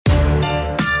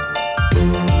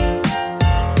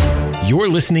You're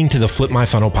listening to the Flip My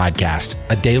Funnel podcast,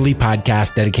 a daily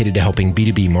podcast dedicated to helping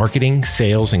B2B marketing,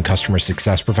 sales, and customer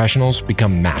success professionals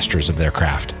become masters of their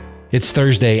craft. It's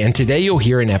Thursday, and today you'll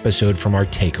hear an episode from our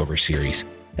Takeover series.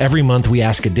 Every month, we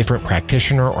ask a different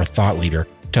practitioner or thought leader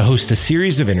to host a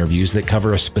series of interviews that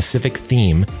cover a specific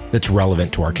theme that's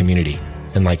relevant to our community.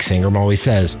 And like Sangram always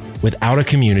says, without a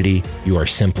community, you are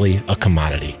simply a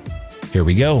commodity. Here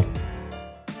we go.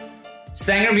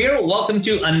 Sangram here. Welcome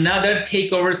to another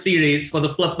Takeover series for the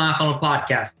Flip My Funnel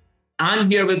podcast.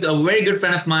 I'm here with a very good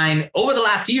friend of mine. Over the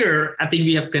last year, I think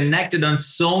we have connected on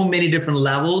so many different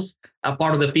levels, a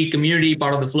part of the Peak community,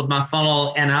 part of the Flip My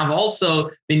Funnel. And I've also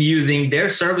been using their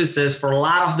services for a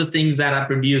lot of the things that I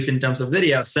produce in terms of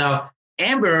video. So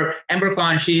Amber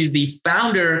Khan, she's the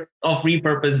founder of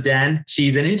Repurpose Den.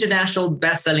 She's an international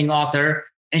best-selling author.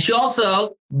 And she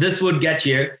also, this would get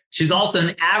you, she's also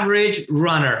an average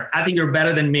runner. I think you're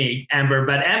better than me, Amber.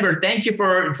 But Amber, thank you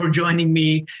for joining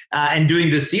me and doing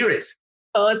this series.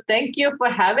 Oh, thank you for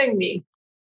having me.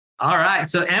 All right.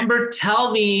 So Amber,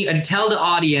 tell me and tell the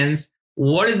audience,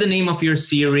 what is the name of your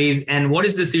series and what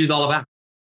is this series all about?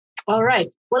 All right.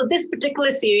 Well, this particular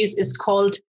series is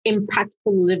called Impactful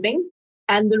Living.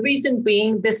 And the reason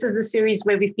being, this is a series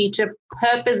where we feature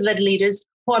purpose-led leaders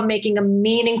who are making a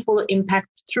meaningful impact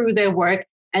through their work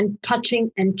and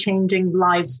touching and changing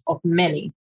lives of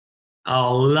many.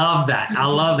 Oh, love that. I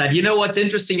love that. You know, what's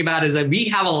interesting about it is that we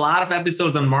have a lot of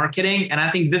episodes on marketing, and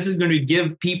I think this is going to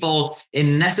give people a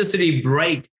necessary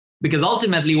break because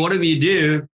ultimately, whatever you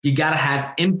do, you got to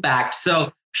have impact.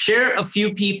 So share a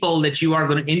few people that you are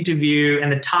going to interview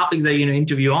and the topics that you're going to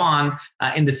interview on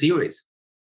in the series.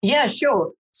 Yeah,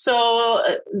 sure. So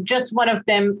just one of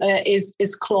them is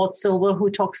Claude Silver, who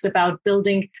talks about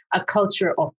building a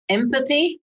culture of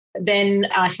empathy. Then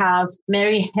I have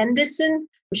Mary Henderson.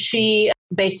 She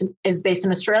is based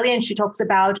in Australia, and she talks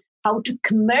about how to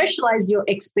commercialize your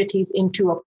expertise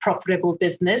into a profitable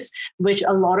business, which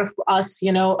a lot of us,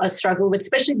 struggle with,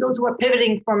 especially those who are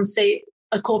pivoting from, say,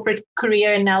 a corporate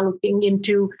career and now looking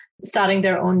into starting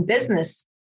their own business.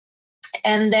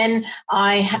 And then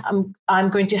I'm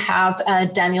going to have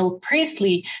Daniel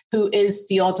Priestley, who is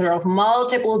the author of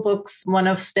multiple books, one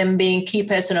of them being Key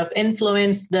Person of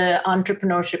Influence, The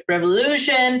Entrepreneurship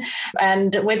Revolution.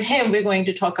 And with him, we're going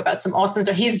to talk about some awesome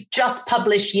stuff. He's just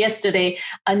published yesterday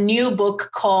a new book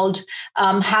called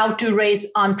How to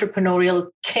Raise Entrepreneurial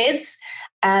Kids.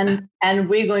 And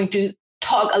we're going to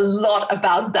talk a lot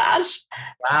about that.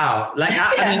 Wow.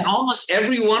 I mean, almost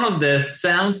every one of this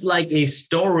sounds like a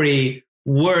story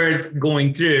worth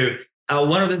going through.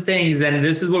 One of the things, and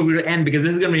this is where we're going to end because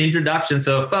this is going to be an introduction.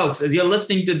 So folks, as you're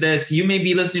listening to this, you may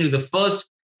be listening to the first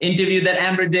interview that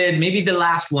Amber did, maybe the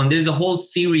last one. There's a whole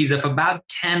series of about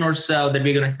 10 or so that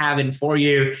we're going to have in for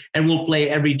you, and we'll play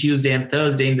every Tuesday and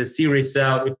Thursday in the series.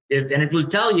 So and it will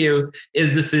tell you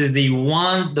if this is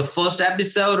the first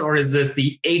episode, or is this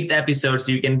the 8th episode,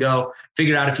 so you can go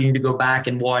figure out if you need to go back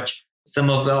and watch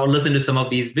or listen to some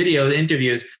of these video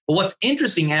interviews. But what's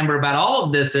interesting, Amber, about all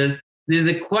of this is there's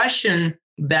a question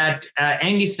that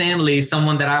Andy Stanley,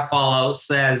 someone that I follow,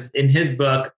 says in his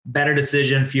book, Better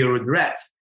Decision, Fewer Regrets.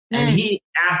 And he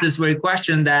asked this very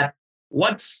question that,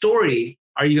 what story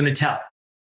are you going to tell?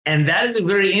 And that is a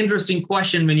very interesting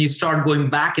question when you start going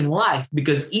back in life,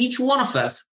 because each one of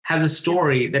us has a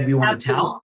story that we want to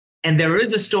tell. And there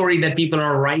is a story that people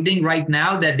are writing right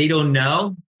now that they don't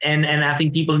know. And I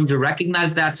think people need to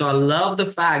recognize that. So I love the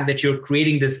fact that you're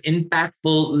creating this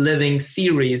Impactful Living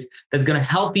series that's going to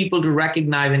help people to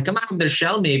recognize and come out of their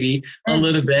shell maybe a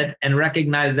little bit and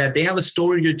recognize that they have a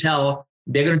story to tell.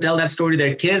 They're going to tell that story to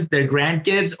their kids, their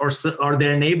grandkids, or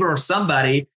their neighbor or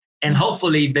somebody. And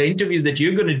hopefully the interviews that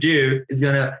you're going to do is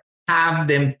going to have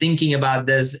them thinking about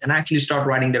this and actually start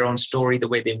writing their own story the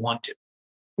way they want to.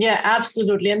 Yeah,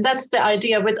 absolutely. And that's the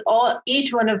idea with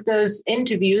each one of those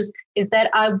interviews, is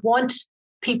that I want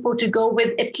people to go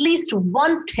with at least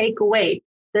one takeaway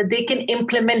that they can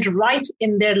implement right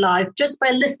in their life just by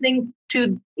listening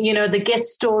to, the guest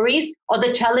stories or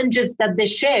the challenges that they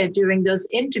share during those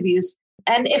interviews.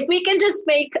 And if we can just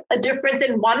make a difference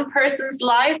in one person's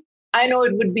life, I know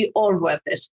it would be all worth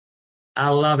it. I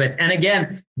love it. And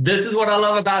again, this is what I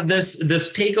love about this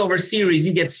Takeover series.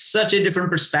 You get such a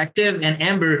different perspective. And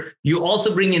Amber, you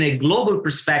also bring in a global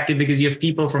perspective because you have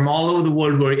people from all over the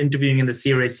world who are interviewing in the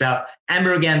series. So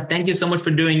Amber, again, thank you so much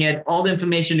for doing it. All the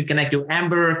information to connect to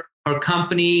Amber, her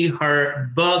company,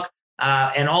 her book,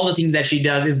 and all the things that she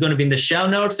does is going to be in the show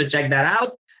notes. So check that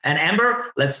out. And Amber,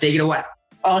 let's take it away.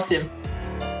 Awesome.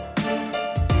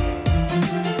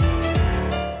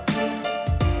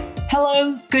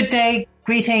 Hello, good day,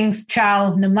 Greetings,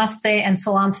 ciao, namaste, and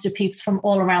salams to peeps from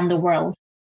all around the world.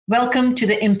 Welcome to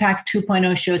the Impact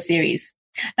 2.0 show series.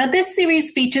 Now, this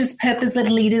series features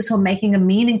purpose-led leaders who are making a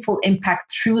meaningful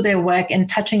impact through their work and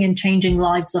touching and changing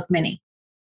lives of many.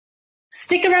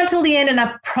 Stick around till the end, and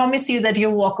I promise you that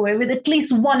you'll walk away with at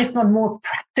least one, if not more,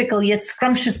 practical yet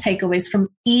scrumptious takeaways from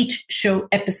each show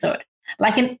episode,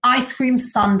 like an ice cream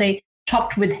sundae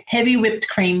topped with heavy whipped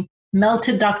cream,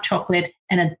 melted dark chocolate,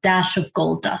 and a dash of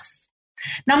gold dust.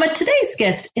 Now, my today's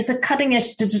guest is a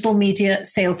cutting-edge digital media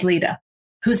sales leader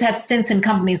who's had stints in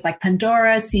companies like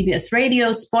Pandora, CBS Radio,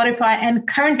 Spotify, and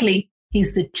currently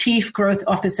he's the Chief Growth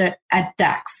Officer at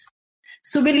DAX.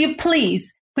 So will you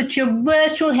please put your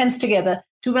virtual hands together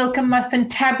to welcome my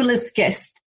fantabulous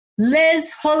guest,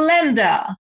 Les Hollander.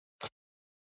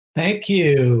 Thank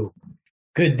you.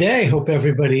 Good day. Hope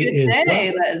everybody is well. Good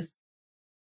day, Les.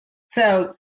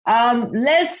 So,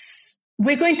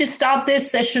 we're going to start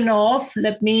this session off.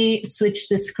 Let me switch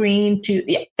the screen to,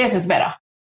 this is better.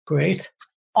 Great.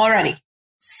 Alrighty.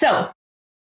 So,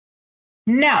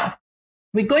 now,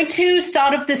 we're going to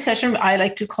start off this session. I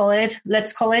like to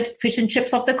let's call it fish and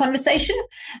chips of the conversation.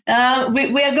 We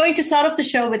are going to start off the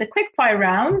show with a quick fire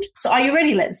round. So are you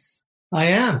ready, Les? I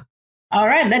am. All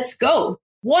right, let's go.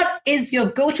 What is your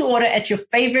go-to order at your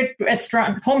favorite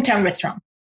restaurant, hometown restaurant?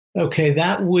 Okay,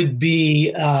 that would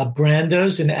be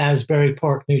Brando's in Asbury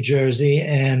Park, New Jersey.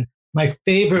 And my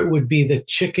favorite would be the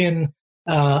chicken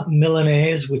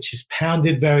Milanese, which is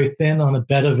pounded very thin on a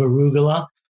bed of arugula.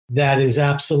 That is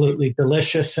absolutely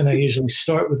delicious. And I usually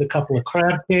start with a couple of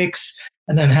crab cakes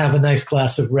and then have a nice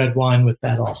glass of red wine with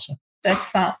that also. That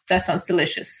sounds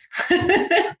delicious.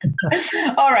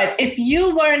 All right. If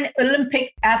you were an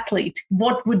Olympic athlete,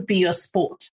 what would be your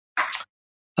sport?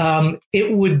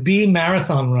 It would be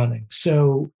marathon running.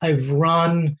 So I've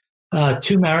run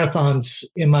 2 marathons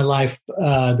in my life,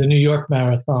 the New York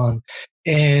Marathon,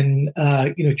 and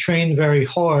trained very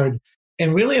hard.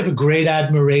 And really have a great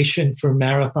admiration for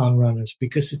marathon runners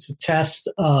because it's a test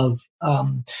of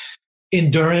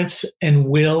endurance and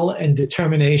will and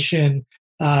determination.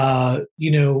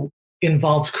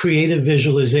 Involves creative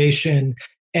visualization,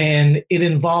 and it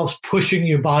involves pushing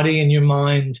your body and your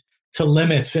mind to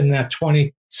limits in that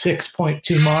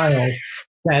 26.2 miles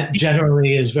that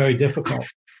generally is very difficult.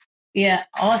 Yeah,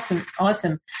 awesome.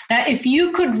 Now, if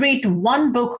you could read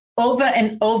one book over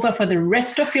and over for the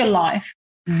rest of your life,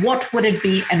 what would it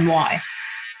be and why?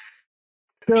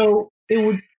 So it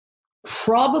would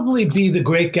probably be The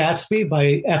Great Gatsby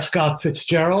by F. Scott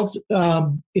Fitzgerald.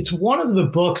 It's one of the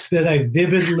books that I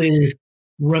vividly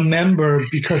remember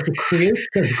because it creates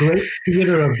a great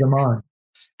theater of the mind.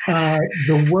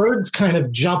 The words kind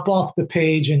of jump off the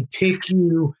page and take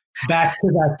you back to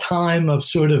that time of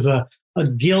sort of a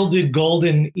gilded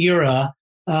golden era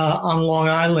on Long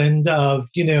Island of,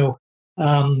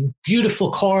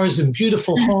 beautiful cars and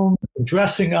beautiful homes and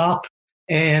dressing up.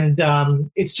 And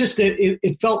it's just,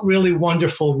 it felt really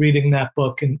wonderful reading that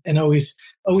book and always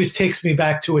takes me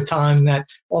back to a time that,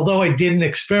 although I didn't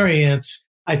experience,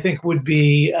 I think would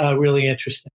be really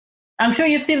interesting. I'm sure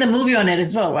you've seen the movie on it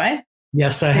as well, right?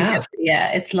 Yes, I have.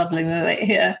 Yeah, it's a lovely movie.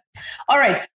 Yeah. All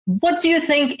right. What do you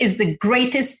think is the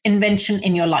greatest invention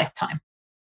in your lifetime?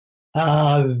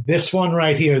 This one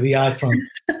right here, the iPhone.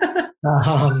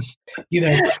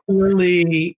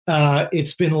 Clearly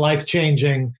it's been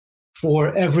life-changing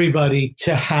for everybody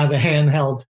to have a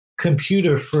handheld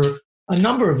computer for a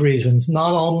number of reasons,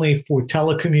 not only for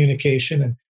telecommunication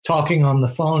and talking on the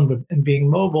phone and being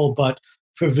mobile, but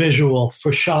for visual,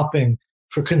 for shopping,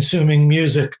 for consuming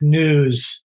music,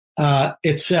 news,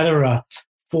 etc.,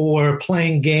 for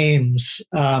playing games.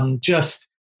 Just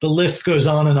the list goes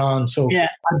on and on. So yeah.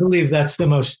 I believe that's the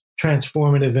most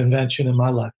transformative invention in my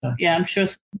lifetime. Yeah, I'm sure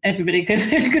everybody could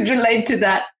relate to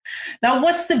that. Now,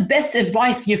 what's the best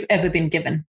advice you've ever been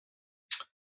given?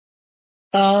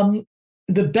 The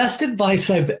best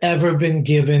advice I've ever been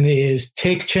given is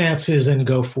take chances and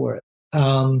go for it.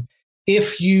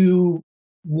 If you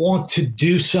want to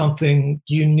do something,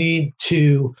 you need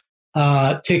to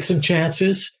take some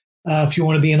chances. If you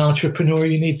want to be an entrepreneur,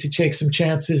 you need to take some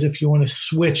chances. If you want to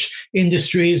switch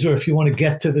industries or if you want to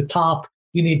get to the top,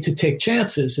 you need to take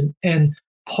chances. And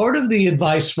part of the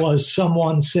advice was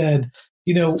someone said,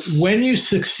 when you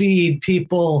succeed,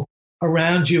 people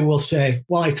around you will say,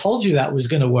 well, I told you that was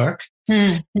going to work.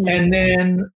 Mm-hmm. And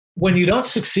then when you don't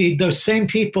succeed, those same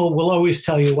people will always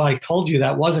tell you, well, I told you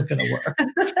that wasn't going to work.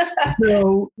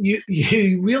 So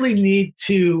you really need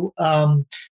to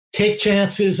take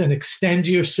chances and extend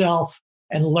yourself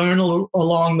and learn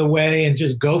along the way and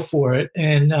just go for it.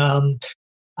 And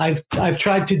I've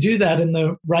tried to do that in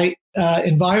the right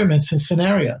environments and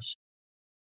scenarios.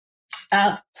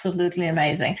 Absolutely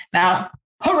amazing. Now,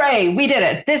 hooray, we did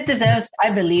it. This deserves, I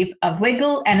believe, a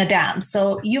wiggle and a dance.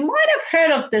 So you might have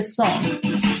heard of this song. We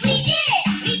did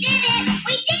it! We did it!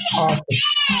 We did it! Awesome.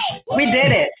 We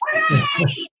did it.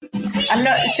 I'm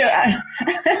not sure.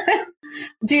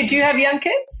 Do you have young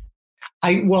kids?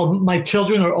 Well, my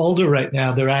children are older right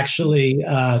now. They're actually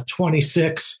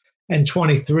 26 and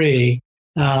 23.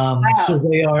 Wow. So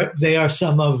they are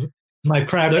some of my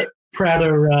prouder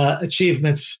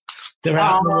achievements. They're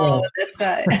out in the world. That's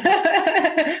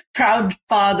right. Proud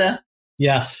father.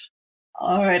 Yes.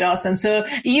 All right, awesome. So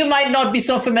you might not be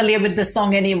so familiar with this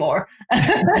song anymore. I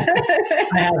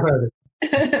have heard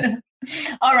it.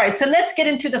 All right, so let's get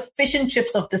into the fish and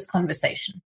chips of this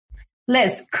conversation.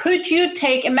 Les, could you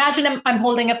imagine I'm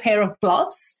holding a pair of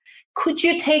gloves. Could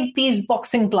you take these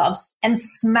boxing gloves and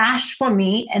smash for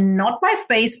me, and not my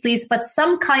face, please, but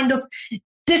some kind of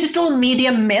digital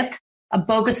media myth, a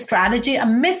bogus strategy, a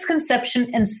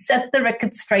misconception, and set the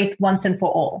record straight once and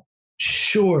for all?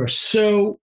 Sure.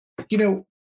 So,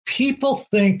 people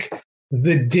think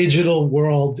the digital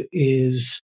world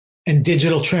and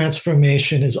digital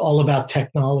transformation is all about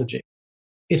technology.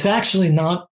 It's actually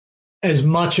not as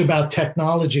much about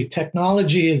technology.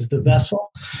 Technology is the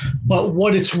vessel, but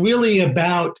what it's really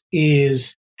about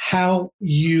is how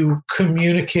you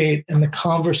communicate and the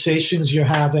conversations you're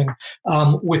having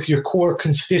with your core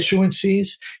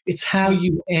constituencies. It's how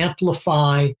you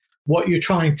amplify what you're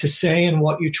trying to say and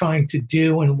what you're trying to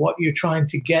do and what you're trying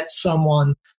to get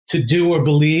someone to do or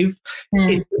believe.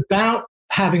 It's about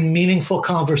having meaningful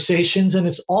conversations, and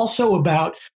it's also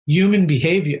about human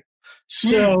behavior.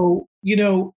 So,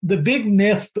 the big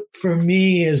myth for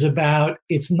me is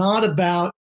it's not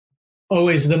about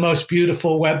always the most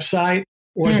beautiful website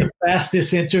or the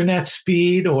fastest internet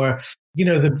speed or,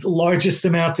 the largest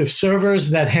amount of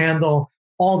servers that handle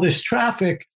all this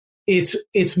traffic.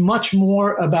 It's much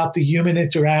more about the human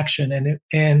interaction.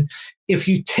 And if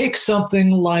you take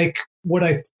something like what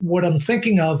I'm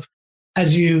thinking of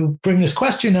as you bring this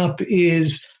question up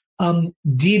is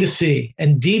D2C,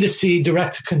 and D2C,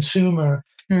 direct to consumer,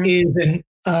 is an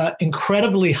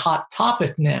incredibly hot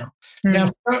topic now.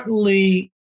 Now,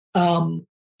 certainly,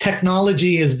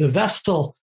 technology is the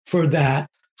vessel for that,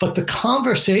 but the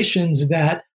conversations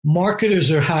that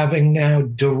marketers are having now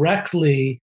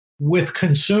directly with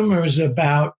consumers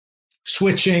about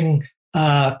switching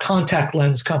contact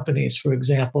lens companies, for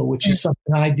example, which is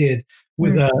something I did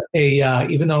with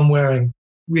even though I'm wearing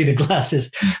reading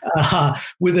glasses,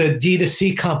 with a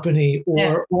D2C company,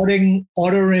 or ordering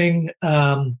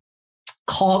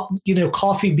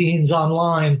coffee beans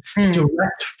online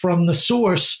direct from the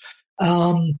source.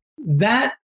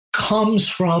 That comes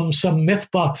from some myth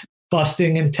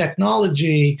busting in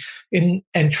technology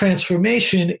and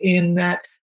transformation, in that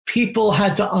people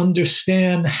had to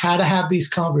understand how to have these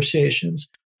conversations,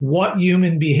 what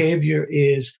human behavior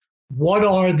is, what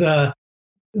are the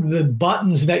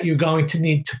buttons that you're going to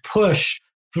need to push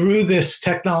through this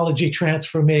technology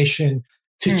transformation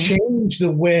to change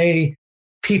the way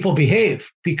people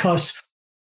behave. Because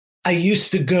I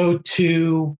used to go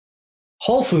to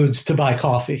Whole Foods to buy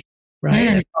coffee, right?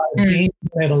 And buy beans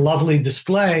at a lovely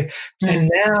display. And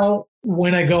now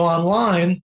when I go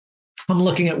online, I'm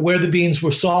looking at where the beans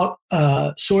were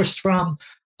sourced from,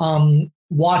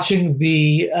 watching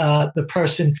the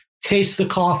person taste the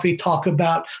coffee, talk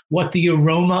about what the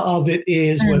aroma of it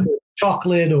is, whether it's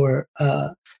chocolate or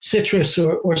citrus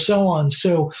or so on.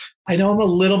 So I know I'm a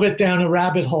little bit down a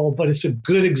rabbit hole, but it's a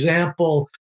good example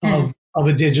of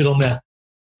a digital myth.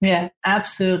 Yeah,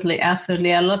 absolutely.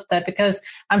 Absolutely. I love that, because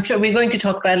I'm sure we're going to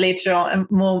talk about later on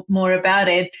more about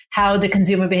it, how the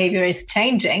consumer behavior is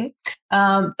changing.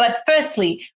 But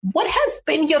firstly, what has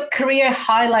been your career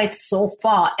highlight so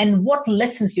far, and what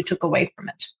lessons you took away from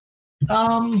it?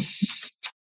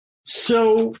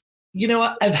 So,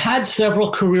 I've had several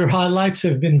career highlights.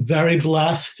 I've been very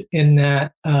blessed in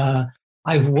that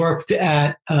I've worked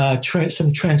at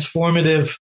some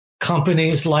transformative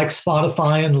companies like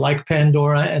Spotify and like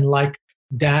Pandora and like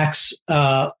DAX,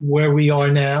 where we are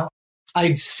now.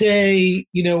 I'd say,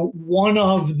 one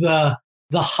of the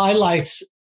highlights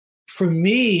for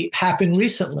me happened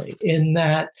recently, in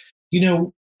that,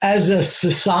 as a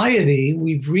society,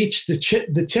 we've reached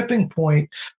the tipping point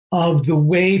of the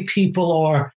way people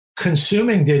are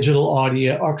consuming digital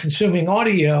audio, are consuming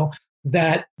audio,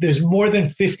 that there's more than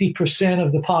 50%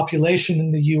 of the population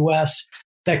in the US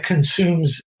that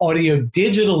consumes audio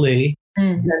digitally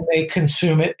than they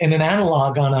consume it in an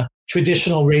analog on a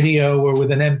traditional radio or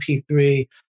with an MP3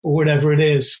 or whatever it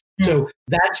is. So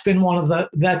that's been one of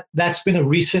that's been a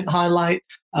recent highlight.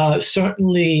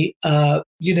 Certainly,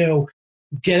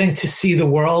 getting to see the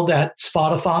world at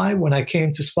Spotify. When I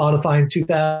came to Spotify in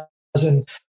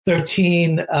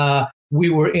 2013, we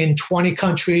were in 20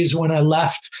 countries. When I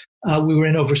left, we were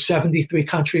in over 73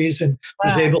 countries and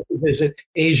was able to visit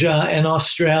Asia and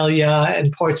Australia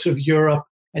and parts of Europe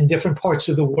and different parts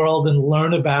of the world and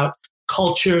learn about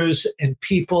cultures and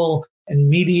people and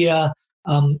media,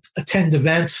 attend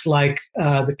events like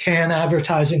the Cannes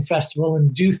Advertising Festival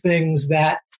and do things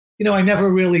that, I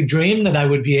never really dreamed that I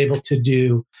would be able to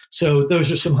do. So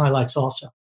those are some highlights also.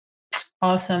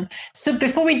 Awesome. So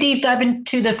before we deep dive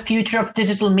into the future of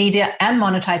digital media and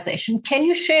monetization, can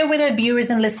you share with our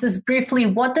viewers and listeners briefly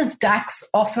what does DAX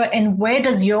offer and where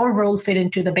does your role fit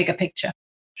into the bigger picture?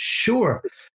 Sure.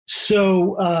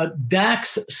 So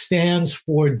DAX stands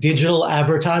for Digital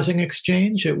Advertising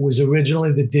Exchange. It was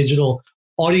originally the Digital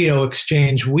Audio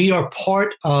Exchange. We are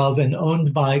part of and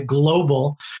owned by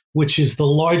Global, which is the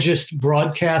largest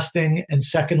broadcasting and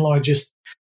second largest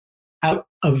out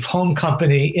of home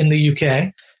company in the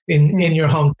UK, in your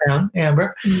hometown,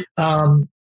 Amber.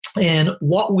 And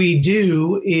what we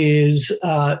do is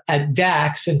at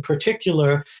DAX in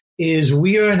particular is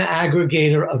we are an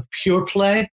aggregator of pure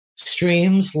play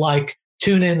streams like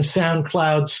TuneIn,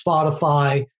 SoundCloud,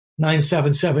 Spotify,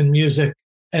 977 Music,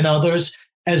 and others,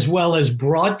 as well as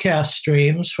broadcast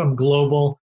streams from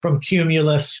Global, from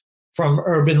Cumulus, from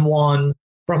Urban One,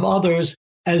 from others,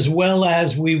 as well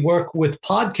as we work with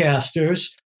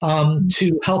podcasters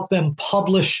to help them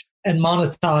publish and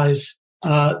monetize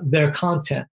their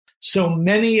content. So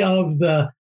many of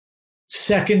the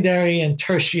secondary and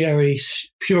tertiary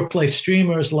pure play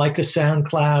streamers like a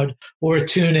SoundCloud or a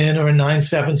TuneIn or a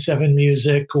 977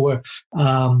 Music or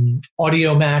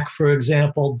AudioMac, for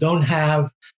example, don't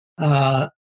have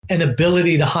an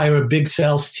ability to hire a big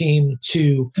sales team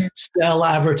to sell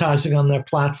advertising on their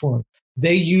platform.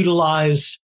 They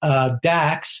utilize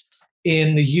DAX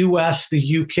in the US,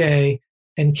 the UK,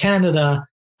 and Canada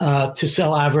to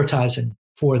sell advertising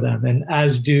for them, and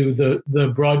as do the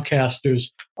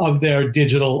broadcasters of their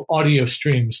digital audio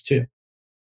streams too.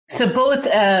 So both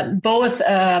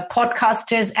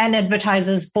podcasters and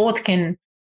advertisers both can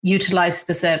utilize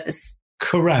the service.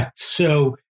 Correct.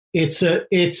 So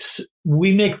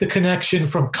we make the connection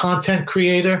from content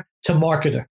creator to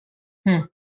marketer.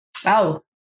 Oh,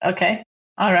 okay.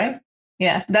 All right.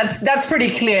 Yeah, that's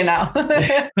pretty clear now.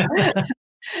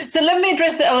 So let me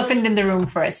address the elephant in the room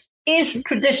first. Is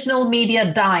traditional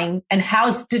media dying, and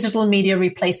how's digital media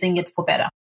replacing it for better?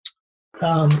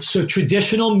 So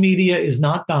traditional media is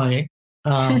not dying.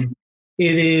 It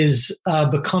is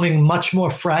becoming much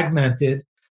more fragmented,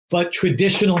 but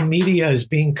traditional media is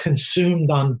being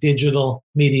consumed on digital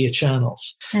media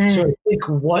channels. So I think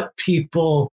what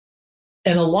people,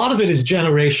 and a lot of it is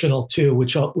generational too,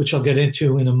 which I'll get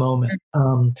into in a moment.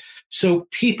 So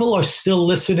people are still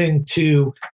listening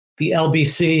to the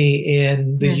LBC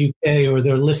in the UK, or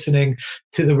they're listening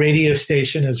to the radio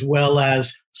station as well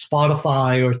as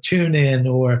Spotify or TuneIn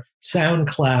or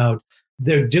SoundCloud.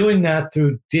 They're doing that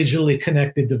through digitally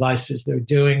connected devices. They're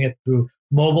doing it through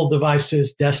mobile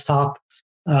devices, desktop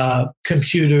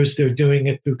computers. They're doing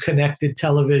it through connected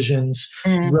televisions,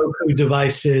 Roku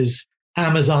devices,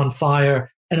 Amazon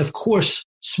Fire, and of course,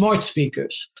 smart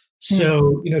speakers.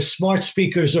 So, smart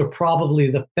speakers are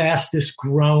probably the fastest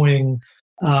growing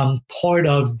part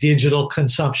of digital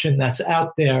consumption that's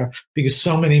out there, because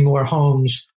so many more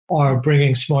homes are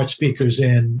bringing smart speakers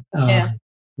in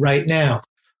right now.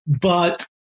 But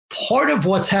part of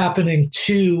what's happening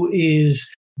too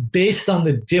is based on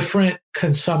the different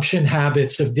consumption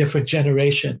habits of different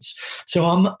generations. So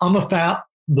I'm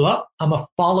a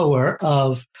follower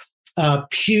of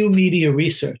Pew Media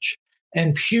Research.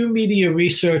 And Pew Media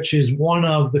Research is one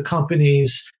of the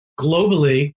companies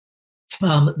globally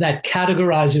that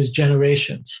categorizes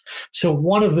generations. So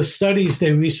one of the studies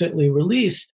they recently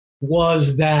released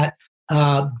was that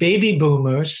baby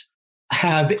boomers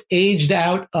have aged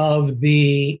out of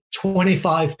the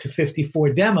 25 to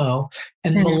 54 demo,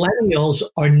 and millennials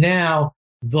are now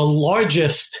the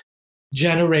largest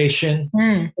generation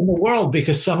in the world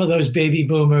because some of those baby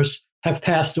boomers have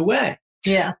passed away.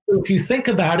 Yeah. So if you think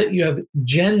about it, you have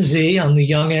Gen Z on the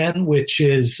young end, which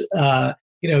is,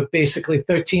 basically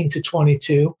 13 to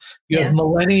 22. You have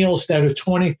millennials that are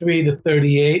 23 to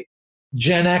 38,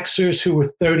 Gen Xers who are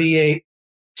 38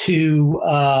 to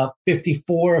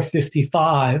 54 or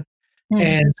 55.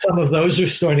 And some of those are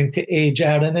starting to age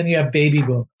out. And then you have baby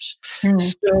boomers.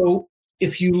 So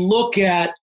if you look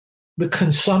at the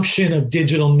consumption of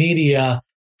digital media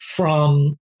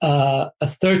from a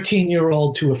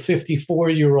 13-year-old to a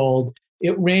 54-year-old,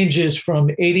 it ranges from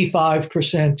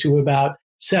 85% to about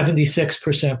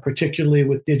 76%, particularly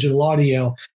with digital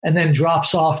audio, and then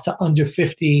drops off to under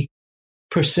 50%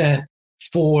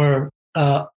 for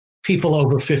people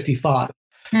over 55.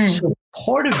 So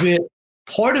part of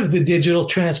the digital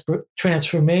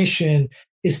transformation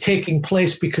is taking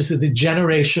place because of the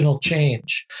generational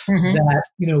change that,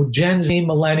 Gen Z,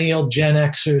 millennial, Gen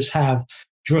Xers have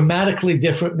dramatically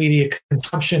different media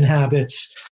consumption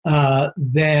habits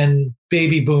than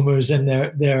baby boomers and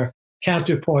their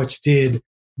counterparts did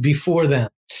before them.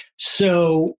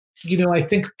 So, I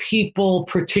think people,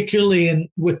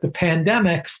 particularly with the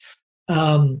pandemics,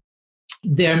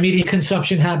 their media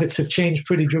consumption habits have changed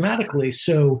pretty dramatically.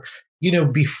 So,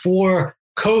 before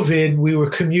COVID, we were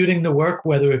commuting to work,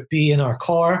 whether it be in our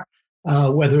car,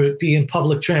 whether it be in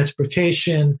public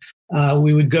transportation.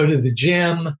 We would go to the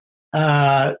gym.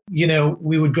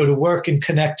 We would go to work and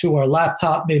connect to our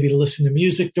laptop, maybe to listen to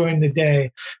music during the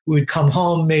day. We would come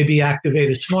home, maybe activate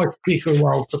a smart speaker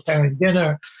while preparing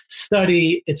dinner,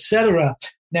 study, etc.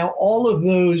 Now, all of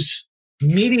those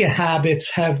media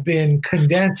habits have been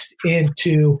condensed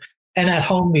into an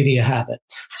at-home media habit.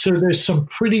 So there's some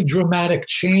pretty dramatic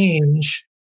change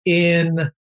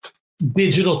in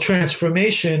digital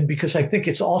transformation because I think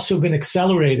it's also been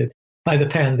accelerated by the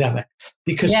pandemic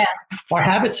because our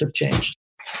habits have changed.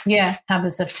 Yeah,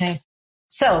 habits have changed.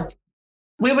 So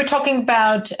we were talking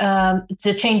about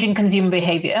the changing consumer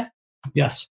behavior.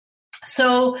 Yes.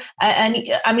 So,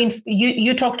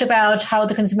 you talked about how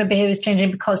the consumer behavior is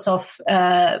changing because of,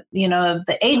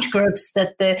 the age groups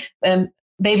that the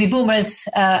baby boomers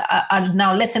are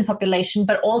now less in population,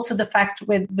 but also the fact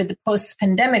with the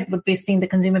post-pandemic, what we've seen the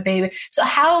consumer behavior. So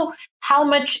how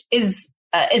much is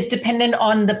dependent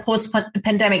on the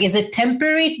post-pandemic? Is it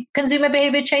temporary consumer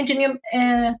behavior change in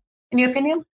your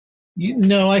opinion?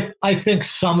 No, I think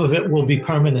some of it will be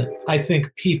permanent. I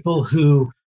think people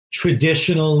who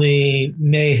traditionally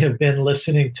may have been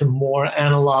listening to more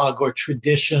analog or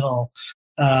traditional,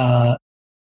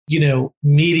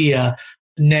 media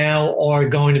now are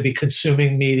going to be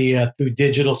consuming media through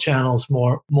digital channels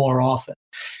more often.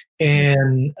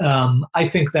 And I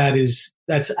think that's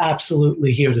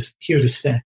absolutely here to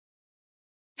stay.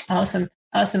 Awesome.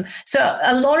 So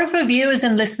a lot of our viewers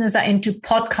and listeners are into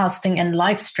podcasting and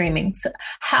live streaming. So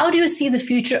how do you see the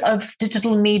future of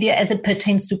digital media as it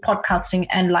pertains to podcasting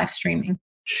and live streaming?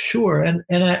 Sure. And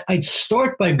I'd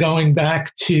start by going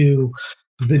back to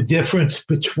the difference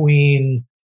between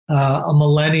a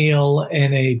millennial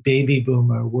and a baby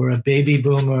boomer, where a baby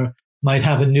boomer might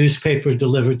have a newspaper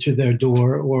delivered to their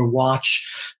door or watch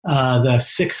the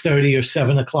 6:30 or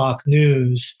 7 o'clock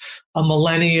news. A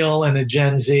millennial and a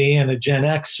Gen Z and a Gen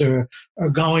Xer are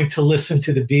going to listen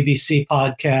to the BBC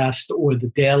podcast or the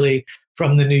Daily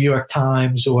from the New York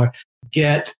Times or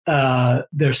get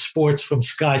their sports from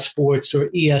Sky Sports or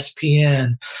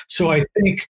ESPN. So I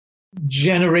think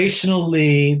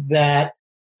generationally that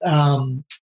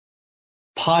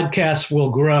podcasts will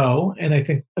grow. And I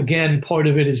think, again, part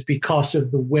of it is because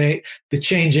of the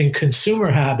changing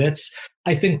consumer habits.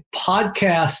 I think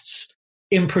podcasts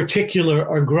in particular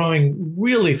are growing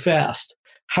really fast.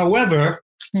 However,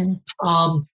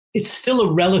 it's still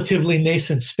a relatively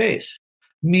nascent space,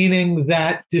 meaning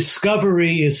that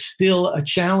discovery is still a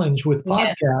challenge with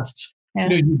podcasts. Yeah.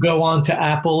 You go on to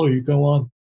Apple or you go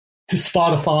on to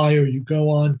Spotify or you go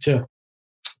on to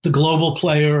the Global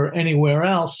Player or anywhere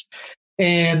else.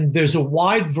 And there's a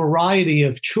wide variety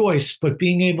of choice, but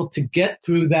being able to get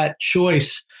through that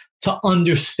choice to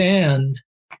understand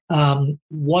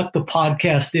what the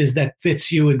podcast is that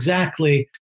fits you exactly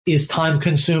is time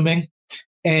consuming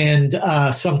and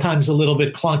sometimes a little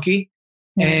bit clunky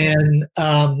and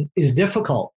is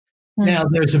difficult. Now,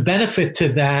 there's a benefit to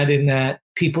that in that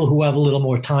people who have a little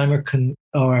more time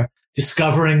are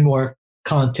discovering more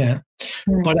content.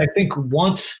 But I think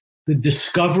once the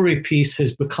discovery piece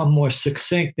has become more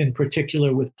succinct, in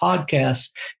particular with podcasts,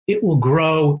 it will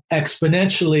grow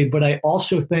exponentially. But I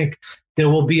also think there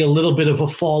will be a little bit of a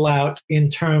fallout in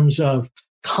terms of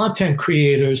content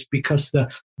creators because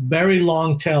the very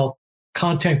long tail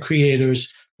content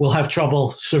creators will have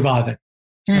trouble surviving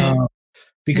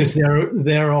because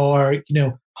there are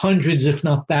hundreds, if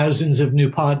not thousands, of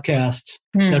new podcasts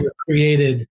that are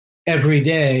created every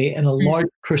day, and a large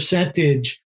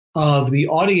percentage of the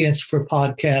audience for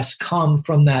podcasts come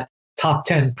from that top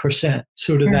 10%,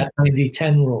 sort of that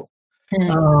 90-10 rule.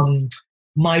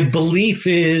 My belief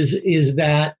is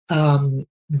that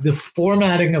the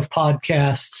formatting of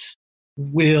podcasts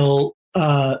will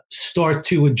start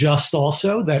to adjust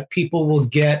also, that people will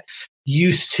get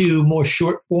used to more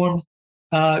short form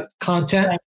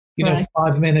content,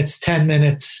 5 minutes, 10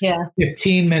 minutes,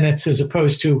 15 minutes, as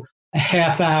opposed to a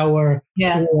half hour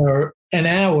or an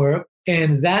hour.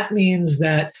 And that means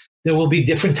that there will be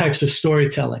different types of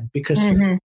storytelling because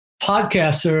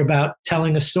podcasts are about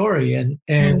telling a story.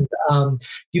 And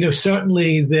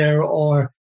certainly there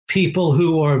are people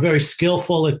who are very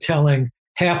skillful at telling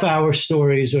half-hour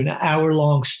stories or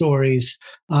hour-long stories.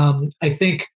 I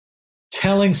think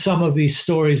telling some of these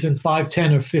stories in 5,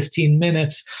 10, or 15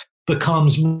 minutes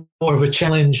becomes more of a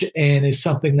challenge and is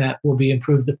something that will be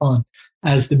improved upon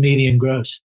as the medium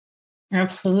grows.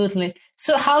 Absolutely.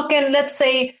 So how can, let's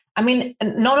say,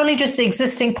 not only just the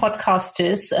existing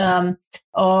podcasters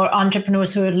or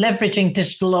entrepreneurs who are leveraging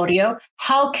digital audio,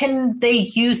 how can they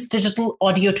use digital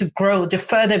audio to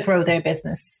further grow their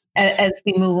business as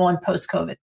we move on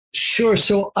post-COVID? Sure.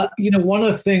 So, one of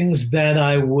the things that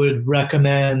I would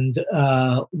recommend,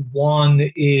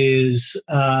 one is,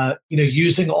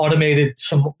 using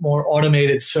some more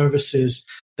automated services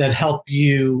that help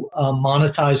you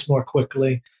monetize more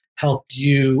quickly, help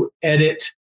you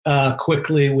edit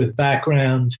quickly with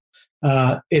background,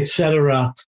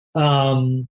 etc.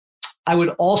 I would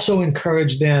also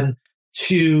encourage them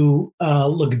to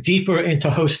look deeper into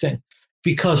hosting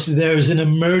because there's an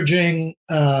emerging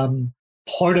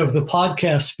part of the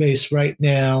podcast space right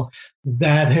now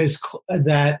that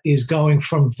is going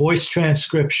from voice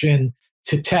transcription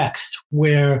to text,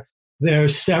 where there are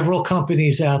several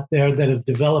companies out there that have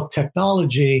developed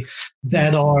technology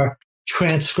that are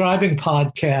transcribing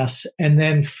podcasts and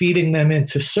then feeding them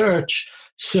into search.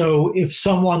 So if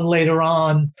someone later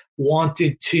on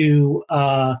wanted to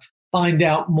find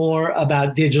out more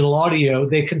about digital audio,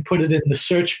 they can put it in the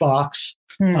search box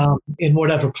in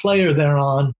whatever player they're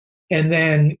on. And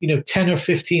then, 10 or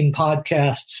 15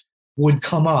 podcasts would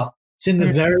come up. It's in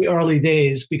the very early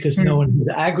days because no one has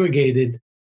aggregated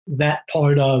that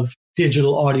part of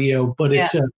digital audio, but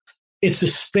it's a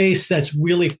space that's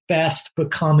really fast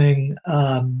becoming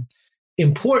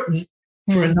important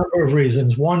for a number of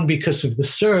reasons. One, because of the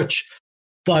search,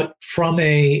 but from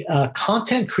a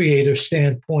content creator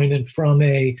standpoint and from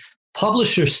a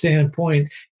publisher standpoint,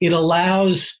 it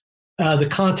allows the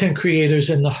content creators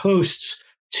and the hosts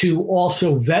to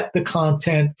also vet the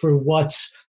content for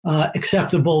what's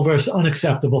acceptable versus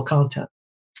unacceptable content.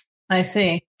 I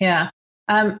see. Yeah.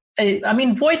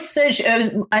 Voice search,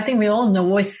 I think we all know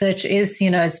voice search is,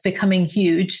 it's becoming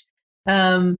huge.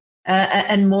 And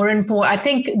more and more, I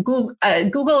think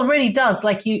Google really does,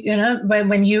 like,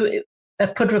 when you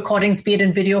put recordings, be it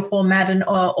in video format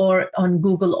or on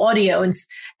Google Audio,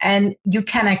 and you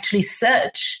can actually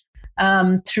search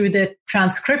through the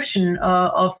transcription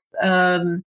of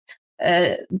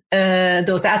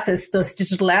those assets, those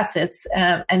digital assets,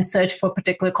 and search for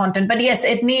particular content. But yes,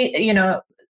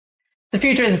 the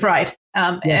future is bright.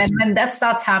 Yes. And when that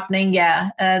starts happening,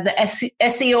 the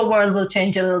SEO world will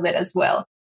change a little bit as well.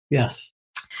 Yes.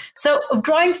 So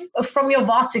drawing from your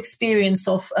vast experience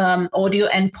of audio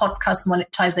and podcast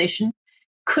monetization,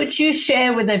 could you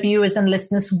share with the viewers and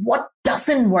listeners what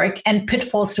doesn't work and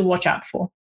pitfalls to watch out for?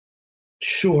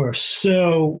 Sure.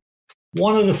 So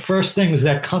one of the first things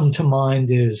that come to mind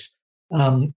is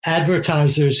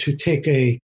advertisers who take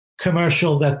a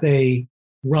commercial that they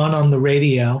run on the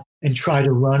radio and try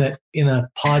to run it in a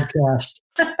podcast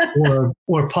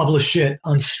or publish it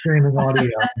on streaming audio.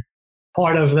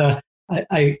 Part of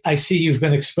I see you've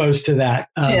been exposed to that.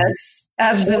 Yes,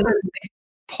 absolutely.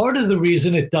 Part of the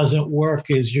reason it doesn't work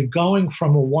is you're going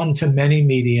from a one-to-many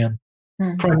medium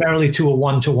primarily to a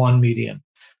one-to-one medium.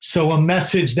 So a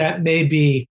message that may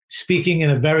be speaking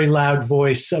in a very loud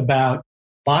voice about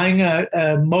buying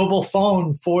a mobile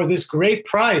phone for this great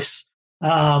price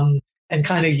and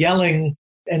kind of yelling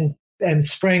and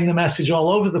spraying the message all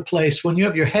over the place. When you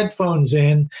have your headphones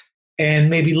in and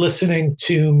maybe listening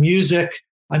to music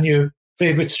on your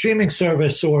favorite streaming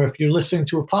service, or if you're listening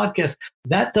to a podcast,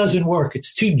 that doesn't work.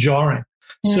 It's too jarring.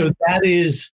 So that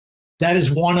is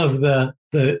one of the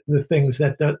things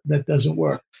that doesn't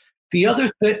work. The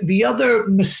other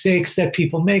mistakes that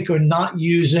people make are not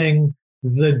using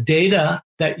the data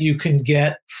that you can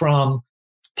get from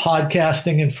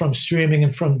podcasting and from streaming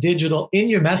and from digital in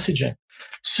your messaging.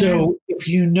 So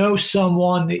if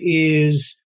someone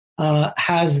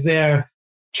has their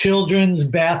children's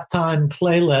bath time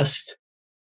playlist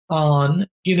on,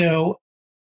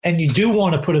 and you do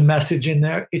want to put a message in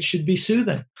there, it should be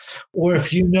soothing. Or if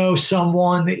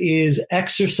someone is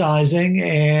exercising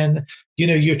and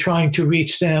you're trying to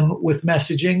reach them with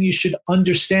messaging, you should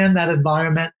understand that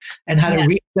environment and how to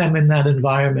reach them in that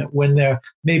environment when they're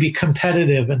maybe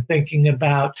competitive and thinking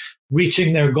about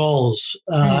reaching their goals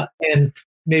and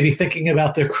maybe thinking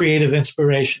about their creative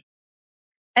inspiration.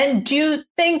 And do you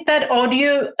think that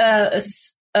audio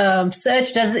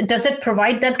search, does it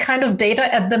provide that kind of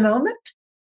data at the moment?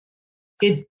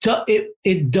 It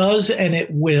does, and it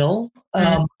will.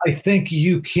 I think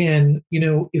you can,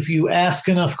 if you ask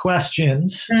enough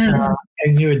questions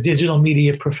and you're a digital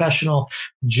media professional,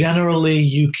 generally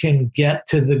you can get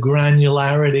to the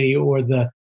granularity or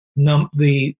the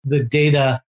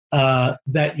data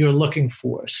that you're looking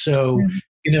for. So,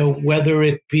 whether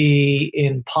it be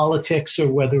in politics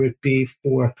or whether it be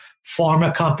for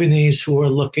pharma companies who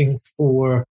are looking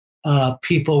for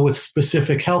people with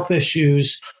specific health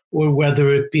issues, or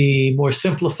whether it be more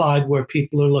simplified where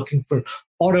people are looking for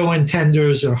auto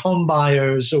intenders or home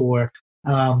buyers or,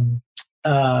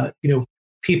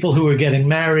 people who are getting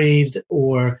married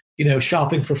or,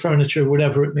 shopping for furniture,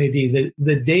 whatever it may be.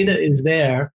 The data is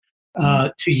there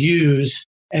to use,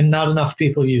 and not enough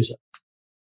people use it.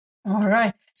 All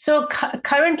right. So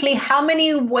currently, how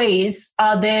many ways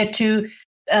are there to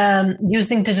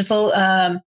using digital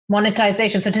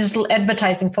monetization, so digital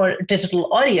advertising for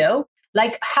digital audio?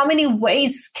 Like, how many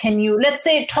ways can you, let's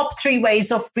say, top 3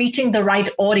 ways of reaching the right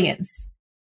audience?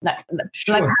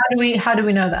 Sure. Like, how do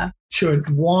we know that? Sure.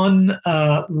 One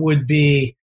would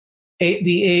be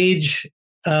the age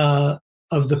of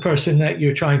the person that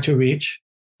you're trying to reach,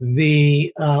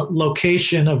 the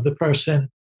location of the person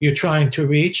you're trying to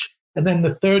reach, and then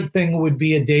the third thing would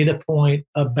be a data point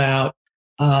about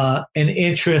an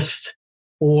interest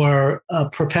or a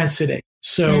propensity.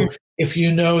 So if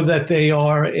you know that they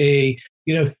are a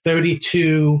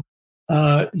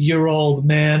 32-year-old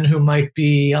man who might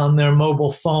be on their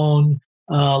mobile phone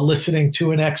listening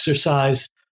to an exercise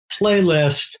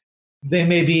playlist, they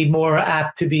may be more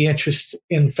apt to be interested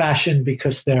in fashion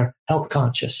because they're health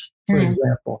conscious, for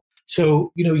example.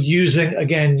 So,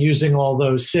 using all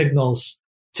those signals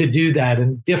to do that,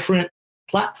 and different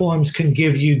platforms can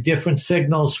give you different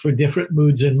signals for different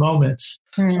moods and moments.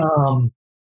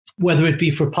 Whether it be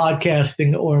for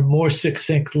podcasting or more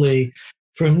succinctly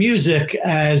for music,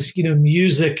 as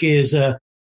music is a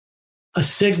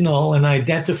signal, an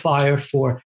identifier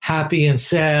for happy and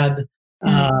sad,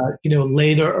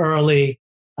 late or early,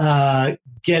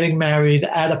 getting married,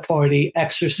 at a party,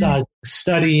 exercising,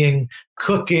 studying,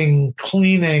 cooking,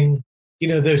 cleaning.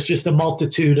 There's just a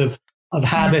multitude of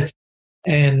habits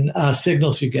and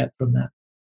signals you get from that.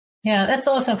 Yeah, that's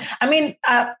awesome. I mean,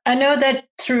 I know that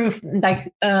through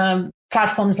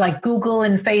platforms like Google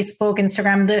and Facebook,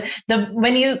 Instagram,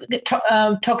 when you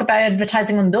talk about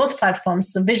advertising on those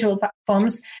platforms, the visual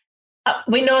platforms,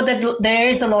 we know that there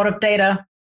is a lot of data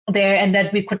there, and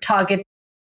that we could target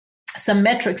some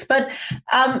metrics. But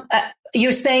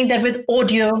you're saying that with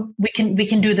audio, we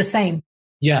can do the same.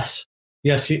 Yes,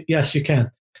 you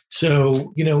can.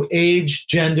 So age,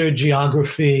 gender,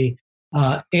 geography,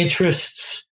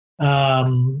 interests.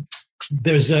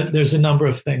 There's a number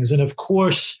of things, and of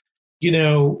course,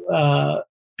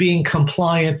 being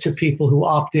compliant to people who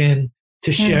opt in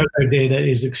to share their data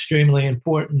is extremely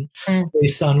important,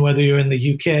 based on whether you're in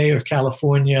the UK or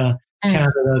California,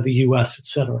 Canada, the US,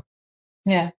 etc.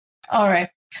 Yeah. All right.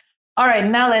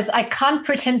 Now, Liz, I can't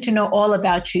pretend to know all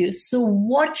about you. So,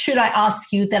 what should I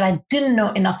ask you that I didn't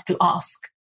know enough to ask?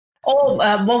 Or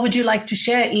what would you like to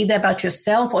share, either about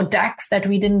yourself or Dax, that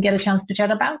we didn't get a chance to chat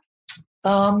about?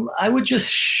 I would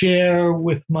just share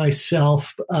with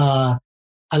myself, I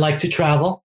like to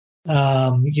travel.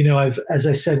 As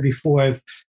I said before, I've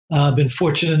been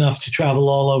fortunate enough to travel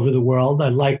all over the world. I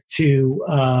like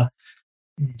to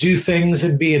do things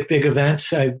and be at big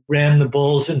events. I ran the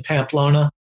Bulls in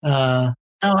Pamplona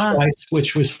twice,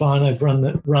 which was fun. I've run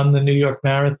the New York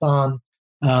Marathon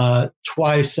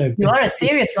twice. You are a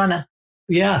serious runner.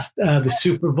 Yeah, the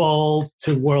Super Bowl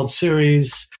to World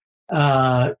Series.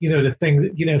 The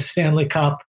thing, Stanley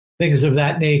Cup, things of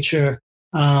that nature.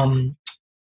 I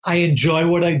enjoy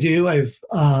what I do.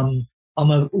 I'm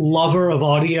a lover of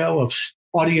audio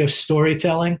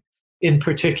storytelling in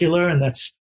particular, and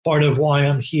that's part of why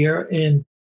I'm here. And,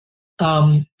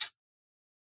 I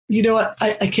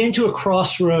came to a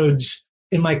crossroads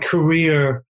in my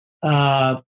career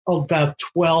about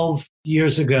 12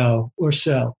 years ago or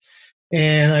so.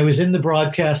 And I was in the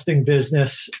broadcasting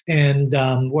business and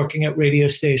working at radio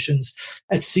stations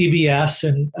at CBS,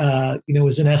 and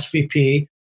was an SVP,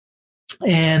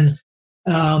 and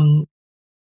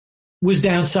was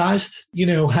downsized.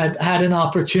 Had an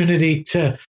opportunity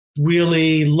to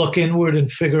really look inward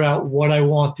and figure out what I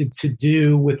wanted to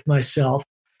do with myself,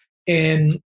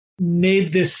 and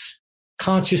made this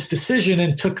conscious decision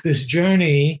and took this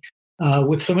journey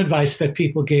with some advice that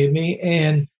people gave me,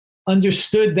 and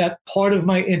understood that part of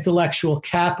my intellectual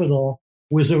capital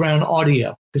was around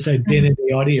audio, because I'd been in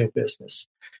the audio business,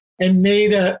 and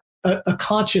made a a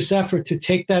conscious effort to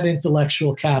take that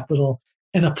intellectual capital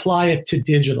and apply it to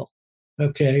digital.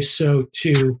 Okay, so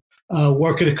to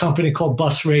work at a company called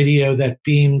Bus Radio that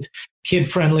beamed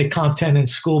kid-friendly content in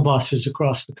school buses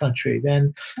across the country.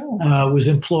 Then was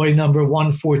employee number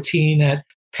 114 at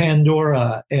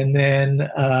Pandora, and then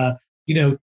a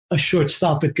short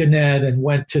stop at Gannett, and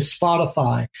went to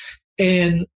Spotify.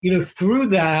 And through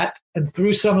that and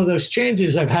through some of those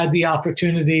changes, I've had the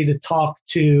opportunity to talk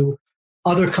to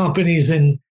other companies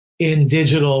in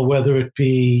digital, whether it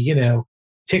be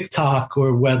TikTok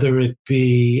or whether it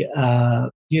be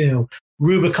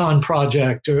Rubicon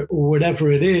Project or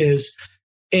whatever it is.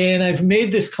 And I've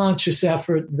made this conscious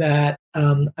effort that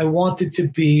I wanted to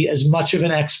be as much of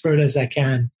an expert as I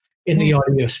can in the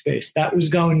audio space. That was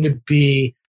going to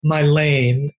be my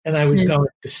lane, and I was going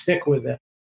to stick with it.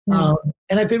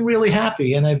 And I've been really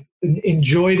happy, and I've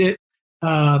enjoyed it.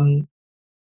 I've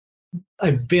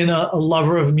been a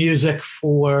lover of music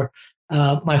for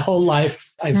my whole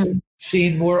life. I've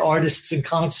seen more artists and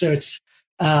concerts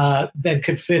than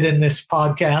could fit in this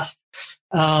podcast.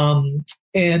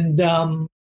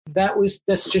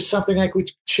 That's just something I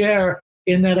could share,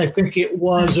 in that I think it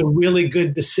was a really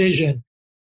good decision.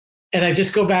 And I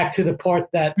just go back to the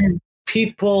part that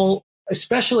people,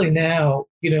 especially now,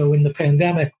 in the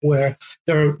pandemic, where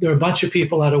there are a bunch of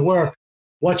people out of work,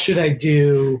 what should I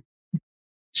do?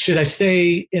 Should I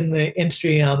stay in the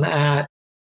industry I'm at?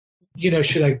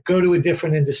 Should I go to a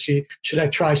different industry? Should I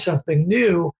try something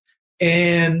new?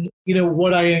 And,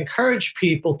 what I encourage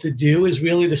people to do is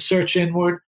really to search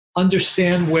inward,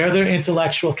 understand where their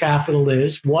intellectual capital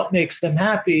is, what makes them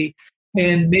happy,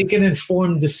 and make an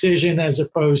informed decision, as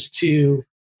opposed to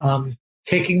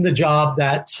taking the job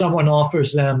that someone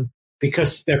offers them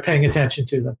because they're paying attention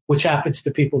to them, which happens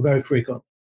to people very frequently.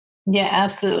 Yeah,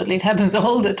 absolutely. It happens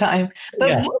all the time. But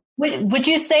yes. Would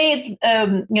you say,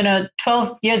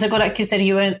 12 years ago, like you said,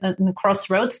 you were in the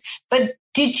crossroads, but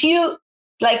did you,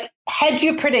 had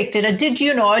you predicted, or did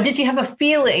you know, or did you have a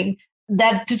feeling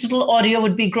that digital audio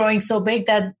would be growing so big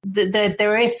that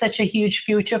there is such a huge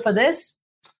future for this?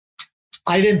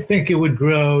 I didn't think it would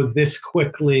grow this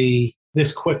quickly.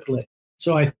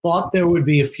 So I thought there would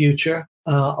be a future.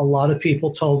 A lot of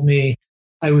people told me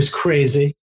I was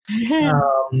crazy.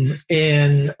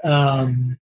 And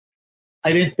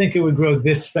I didn't think it would grow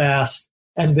this fast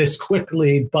and this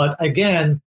quickly. But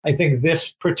again, I think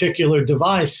this particular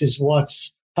device is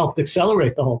what's helped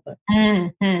accelerate the whole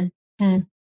thing.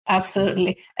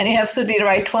 Absolutely. And you're absolutely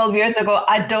right. 12 years ago,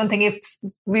 I don't think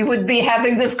we would be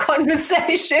having this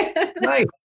conversation.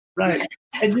 Right.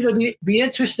 And the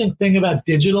interesting thing about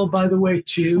digital, by the way,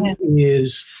 too,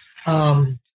 is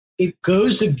it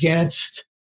goes against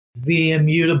the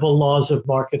immutable laws of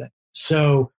marketing.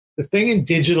 So the thing in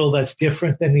digital that's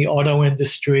different than the auto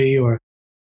industry or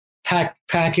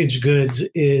packaged goods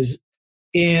is,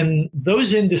 in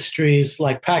those industries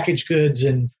like packaged goods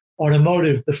and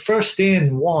automotive, the first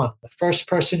in won. The first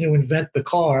person to invent the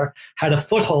car had a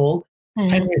foothold.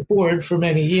 Henry Ford for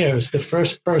many years. The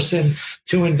first person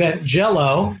to invent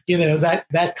Jell-O,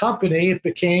 that company, it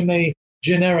became a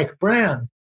generic brand.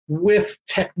 With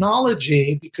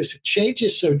technology, because it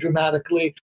changes so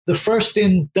dramatically, the first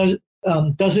in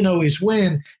doesn't always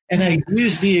win. And I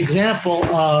use the example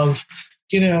of,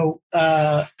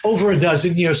 over a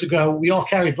dozen years ago, we all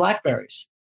carried BlackBerries.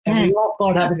 And we all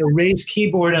thought having a raised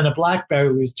keyboard and a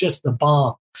BlackBerry was just the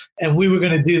bomb. And we were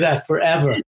going to do that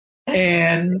forever.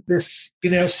 And this,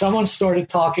 someone started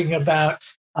talking about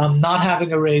not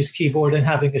having a raised keyboard and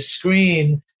having a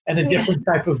screen and a different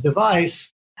type of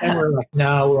device. And we're like,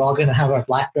 no, we're all going to have our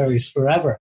BlackBerries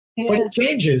forever. Yeah. But it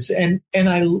changes. And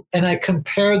I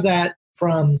compare that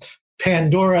from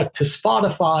Pandora to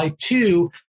Spotify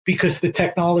too, because the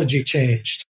technology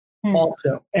changed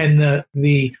also. And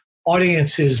the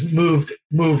audiences moved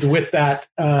with that,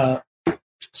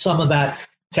 some of that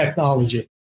technology.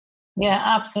 Yeah,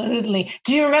 absolutely.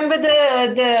 Do you remember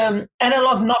the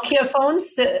analog Nokia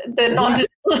phones, the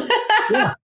non-digital?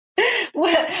 Yeah.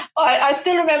 Well, I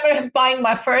still remember buying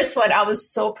my first one. I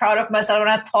was so proud of myself, and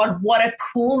I thought, what a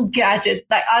cool gadget.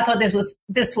 I thought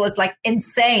this was like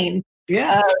insane.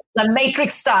 Yeah. The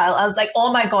Matrix style. I was like,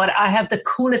 oh my God, I have the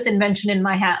coolest invention in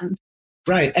my hand.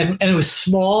 Right. And it was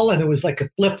small, and it was like a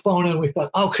flip phone. And we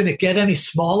thought, oh, could it get any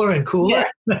smaller and cooler?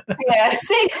 Yeah. Yes,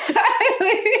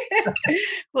 exactly.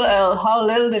 Well, how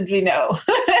little did we know?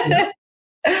 Yeah.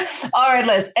 All right,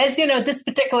 Liz, as you know, this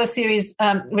particular series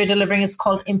we're delivering is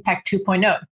called Impact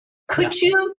 2.0. Could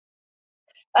you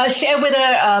share with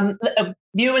our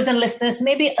viewers and listeners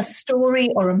maybe a story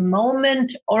or a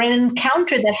moment or an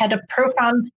encounter that had a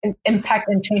profound impact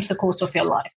and changed the course of your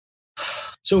life?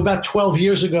 So about 12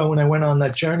 years ago, when I went on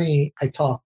that journey I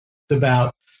talked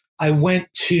about, I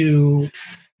went to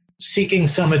seeking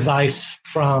some advice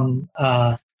from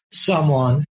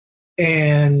someone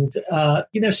and,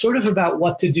 sort of about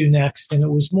what to do next. And it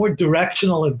was more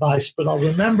directional advice, but I'll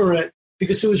remember it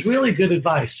because it was really good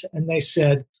advice. And they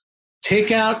said,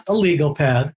 take out a legal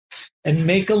pad and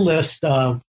make a list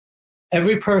of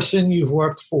every person you've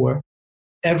worked for,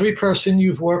 every person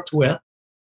you've worked with,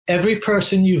 every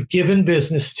person you've given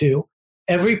business to,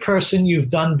 every person you've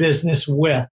done business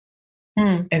with,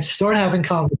 and start having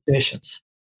conversations.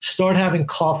 Start having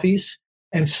coffees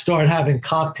and start having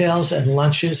cocktails and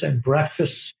lunches and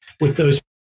breakfasts with those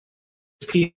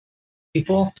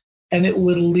people. And it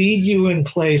would lead you in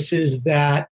places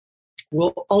that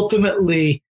will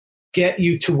ultimately get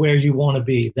you to where you want to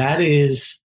be. That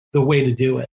is the way to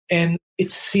do it. And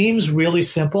it seems really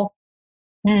simple,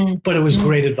 but it was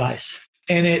great advice.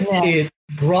 And it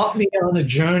brought me on a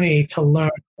journey to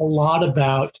learn a lot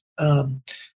about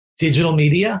digital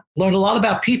media, learn a lot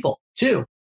about people too,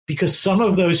 because some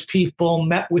of those people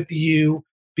met with you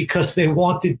because they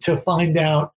wanted to find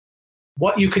out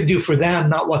what you could do for them,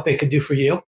 not what they could do for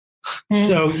you.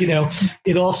 So,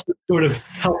 it also sort of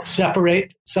helped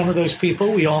separate some of those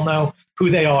people. We all know who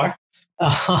they are.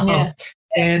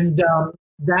 And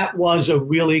that was a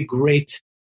really great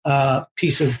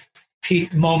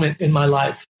moment in my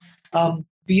life.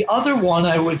 The other one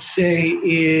I would say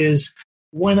is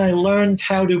when I learned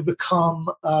how to become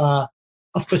a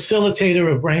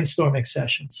facilitator of brainstorming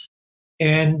sessions.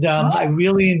 And I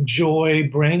really enjoy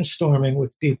brainstorming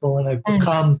with people, and I've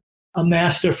become a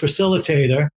master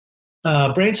facilitator,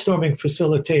 brainstorming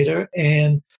facilitator,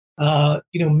 and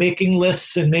making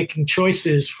lists and making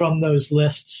choices from those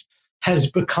lists has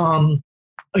become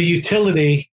a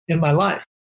utility in my life.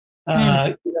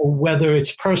 Whether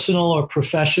it's personal or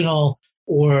professional,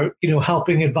 or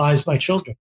helping advise my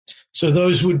children. So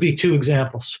those would be two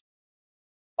examples.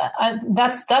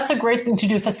 That's a great thing to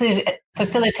do,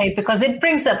 facilitate, because it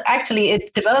brings up,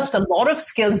 it develops a lot of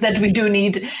skills that we do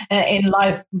need in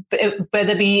life,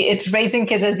 whether be it's raising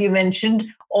kids, as you mentioned,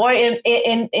 or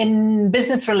in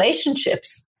business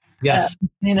relationships. Yes.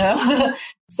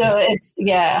 So it's,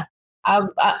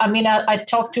 I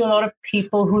talk to a lot of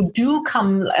people who do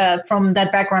come from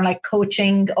that background, like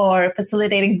coaching or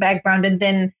facilitating background, and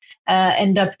then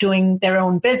end up doing their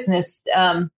own business,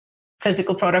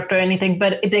 physical product or anything.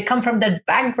 But if they come from that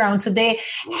background, so they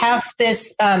have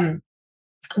this the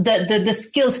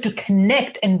skills to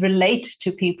connect and relate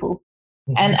to people,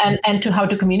 and to how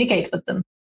to communicate with them.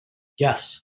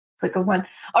 Yes. A good one.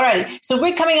 All right. So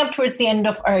we're coming up towards the end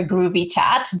of our groovy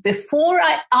chat. Before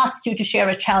I ask you to share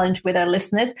a challenge with our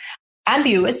listeners and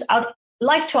viewers, I'd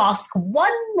like to ask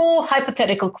one more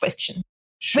hypothetical question,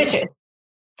 which is,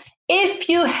 if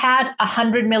you had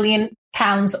 100 million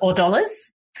pounds or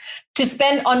dollars to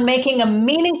spend on making a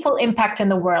meaningful impact in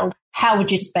the world, how would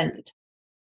you spend it?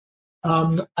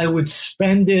 I would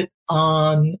spend it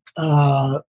on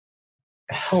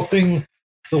helping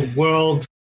the world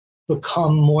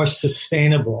become more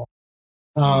sustainable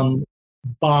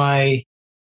by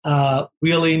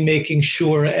really making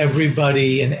sure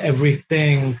everybody and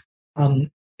everything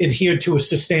adhere to a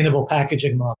sustainable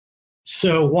packaging model.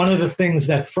 So one of the things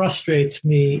that frustrates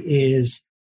me is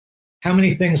how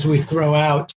many things we throw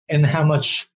out and how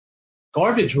much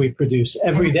garbage we produce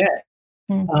every day.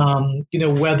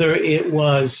 Whether it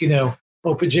was,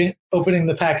 opening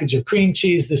the package of cream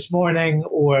cheese this morning,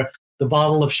 or the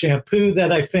bottle of shampoo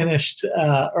that I finished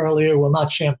earlier. Well,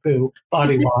 not shampoo,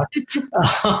 body wash,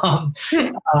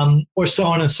 or so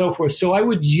on and so forth. So I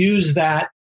would use that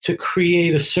to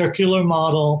create a circular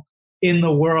model in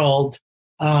the world,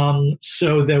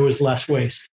 so there was less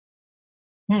waste.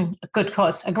 A good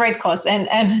cause, a great cause. And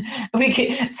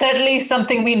certainly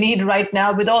something we need right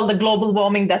now with all the global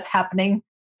warming that's happening.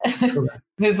 I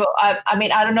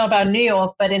don't know about New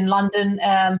York, but in London,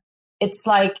 it's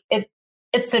like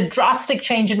it's a drastic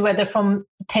change in weather from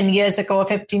 10 years ago or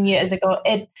 15 years ago.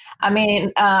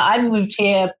 I moved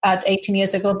here at 18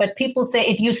 years ago, but people say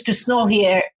it used to snow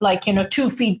here, 2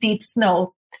 feet deep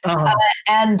snow.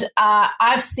 And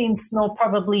I've seen snow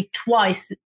probably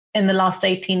twice in the last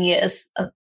 18 years,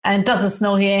 and it doesn't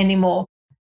snow here anymore.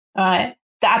 All right.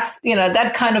 That's,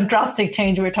 that kind of drastic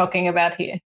change we're talking about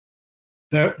here.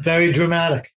 Very, very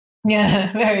dramatic.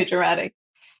 Yeah, very dramatic.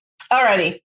 All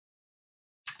righty.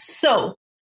 So,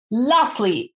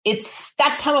 lastly, it's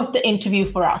that time of the interview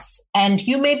for us. And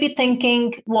you may be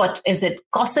thinking, what is it?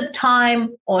 Gossip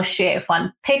time, or share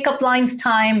fun pickup lines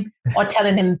time, or tell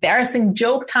an embarrassing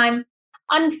joke time?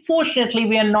 Unfortunately,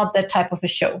 we are not that type of a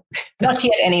show. Not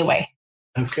yet anyway.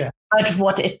 Okay. But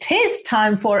what it is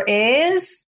time for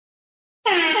is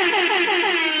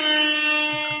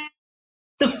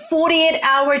the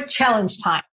 48-hour challenge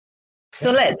time.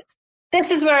 So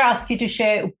this is where I ask you to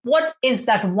share what is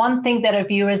that one thing that our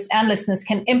viewers and listeners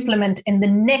can implement in the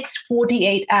next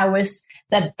 48 hours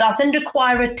that doesn't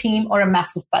require a team or a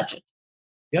massive budget?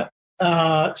 Yeah.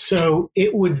 So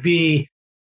it would be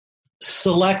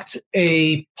select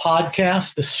a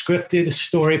podcast, a scripted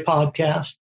story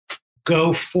podcast,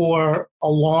 go for a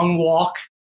long walk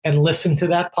and listen to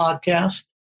that podcast.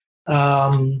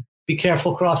 Be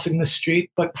careful crossing the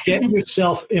street, but get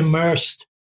yourself immersed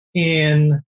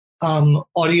in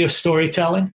audio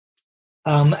storytelling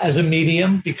as a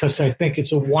medium, because I think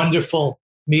it's a wonderful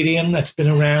medium that's been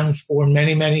around for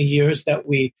many, many years that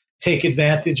we take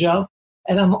advantage of.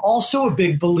 And I'm also a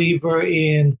big believer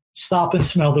in stop and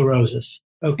smell the roses.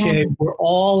 Okay. Mm-hmm. We're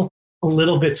all a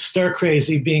little bit stir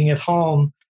crazy being at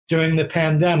home during the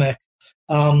pandemic.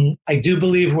 I do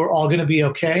believe we're all going to be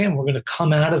okay and we're going to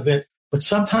come out of it. But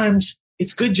sometimes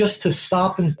it's good just to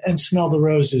stop and smell the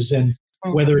roses. And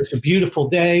whether it's a beautiful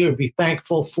day or be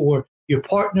thankful for your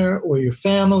partner or your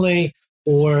family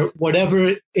or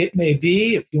whatever it may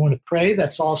be. If you want to pray,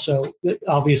 that's also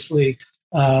obviously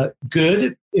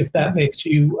good if that makes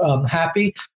you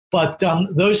happy. But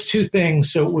those two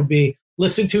things, so it would be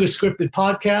listen to a scripted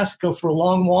podcast, go for a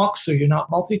long walk so you're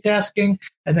not multitasking,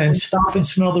 and then stop and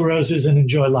smell the roses and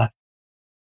enjoy life.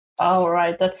 All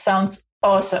right. That sounds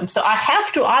awesome. So I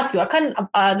have to ask you, I can't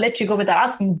let you go without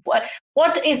asking,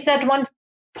 what is that one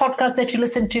podcast that you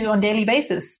listen to on a daily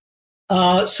basis?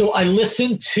 So I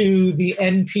listen to the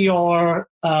NPR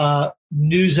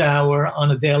NewsHour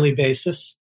on a daily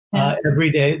basis every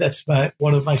day. That's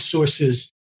one of my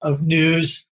sources of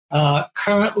news.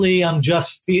 Currently, I'm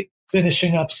just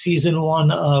finishing up season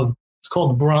 1 of, it's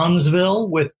called Bronzeville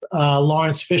with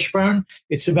Lawrence Fishburne.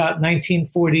 It's about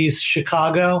 1940s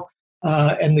Chicago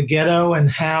and the ghetto and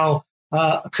how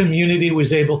a community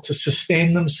was able to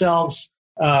sustain themselves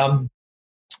during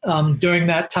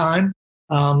that time.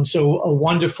 So a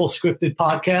wonderful scripted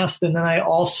podcast. And then I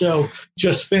also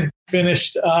just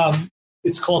finished,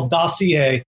 it's called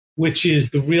Dossier, which is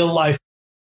the real life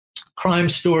crime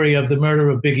story of the murder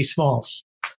of Biggie Smalls.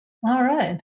 All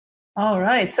right.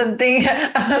 Something,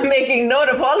 I'm making note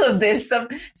of all of this,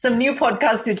 some new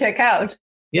podcasts to check out.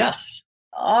 Yes.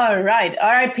 All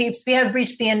right, peeps. We have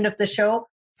reached the end of the show.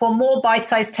 For more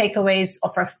bite-sized takeaways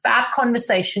of our fab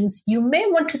conversations, you may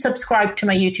want to subscribe to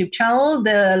my YouTube channel,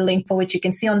 the link for which you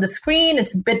can see on the screen.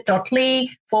 It's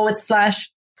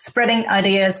bit.ly/spreading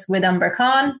ideas with Amber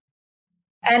Khan.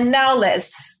 And now,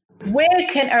 Les, where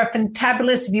can our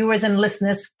fantabulous viewers and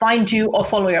listeners find you or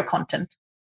follow your content?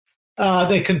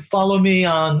 They can follow me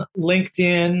on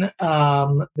LinkedIn.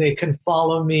 They can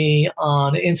follow me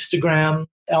on Instagram,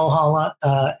 elhala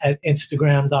at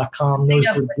instagram.com. Those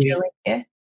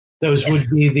would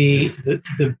be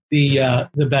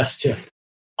the best two.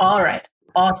 All right.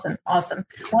 Awesome.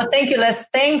 Well, thank you, Les.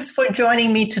 Thanks for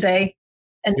joining me today.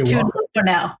 And tune in for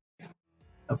now.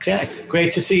 Okay.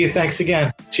 Great to see you. Thanks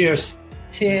again. Cheers.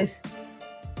 Cheers.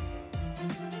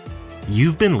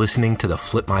 You've been listening to the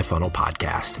Flip My Funnel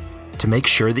podcast. To make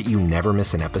sure that you never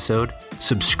miss an episode,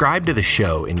 subscribe to the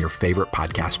show in your favorite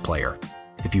podcast player.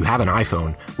 If you have an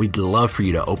iPhone, we'd love for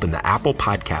you to open the Apple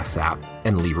Podcasts app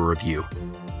and leave a review.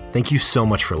 Thank you so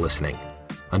much for listening.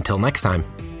 Until next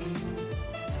time.